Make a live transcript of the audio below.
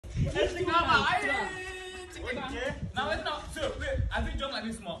Now it's not. So wait, I think jump like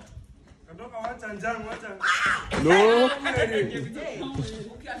this small. No. Okay, I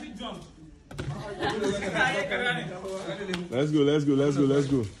think jump. Let's go.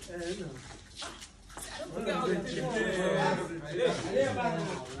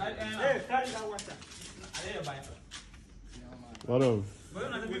 What up?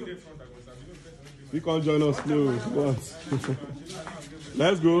 You can't join us, no. What?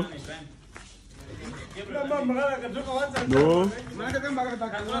 Let's go. No.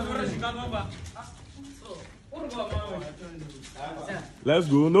 Let's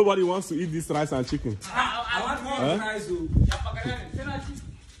go. Nobody wants to eat this rice and chicken. I want more rice.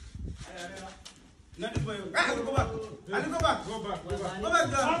 Let's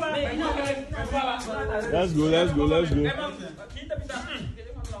go.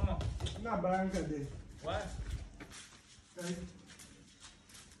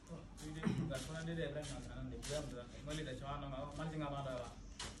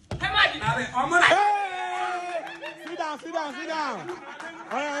 Hey! Sit down.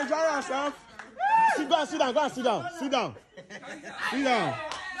 Alright, enjoy yourself. Sit down. Go and sit down.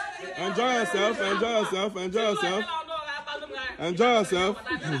 Enjoy yourself.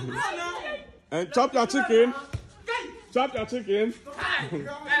 And chop your chicken.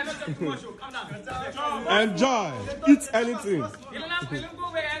 Enjoy. Eat anything.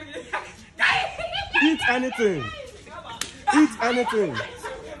 Eat anything.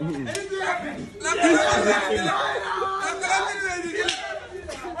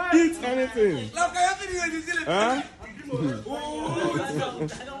 Huh?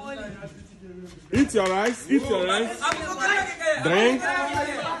 Eat your rice. Drink.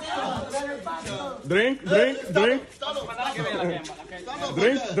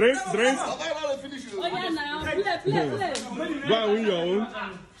 Go and win your own.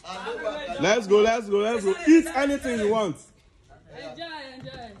 Let's go. Eat anything you want. Enjoy.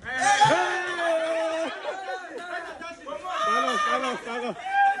 Stand up.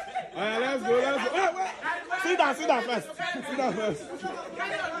 Alright, let's go. Wait. Sit down first.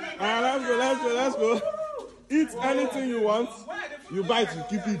 Alright, let's go. Eat anything you want. You bite, you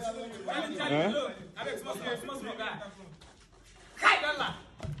keep it.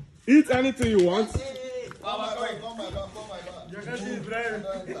 Eat anything you want.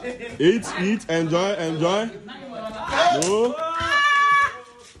 Eat, enjoy. No.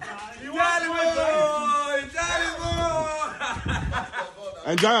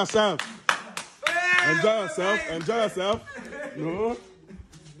 Enjoy yourself. No.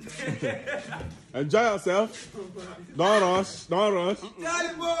 Enjoy yourself. Don't rush.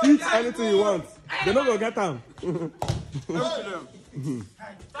 Eat anything you want. They're not gonna get them.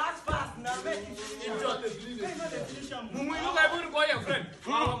 Fast. Now make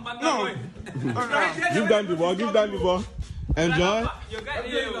Give them the ball. Enjoy.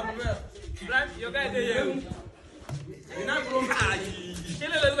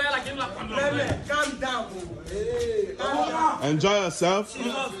 Calm down. Enjoy yourself.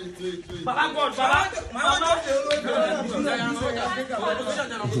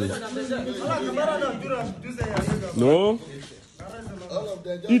 No.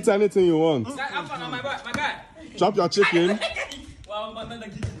 Eat anything you want. Chop your chicken.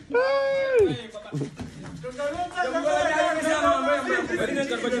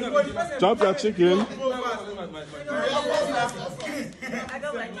 Chop your chicken.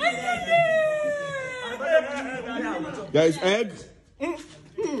 Guys, egg.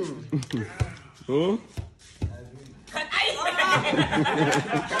 Oh.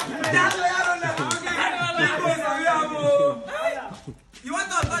 You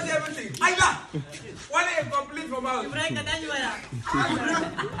want to touch everything? Ayla! What is complete from us? Enjoy yourself.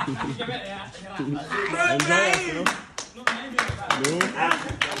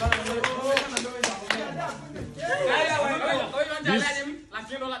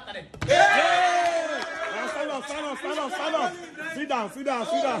 Stand up. Sit down.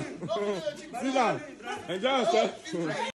 Enjoy yourself.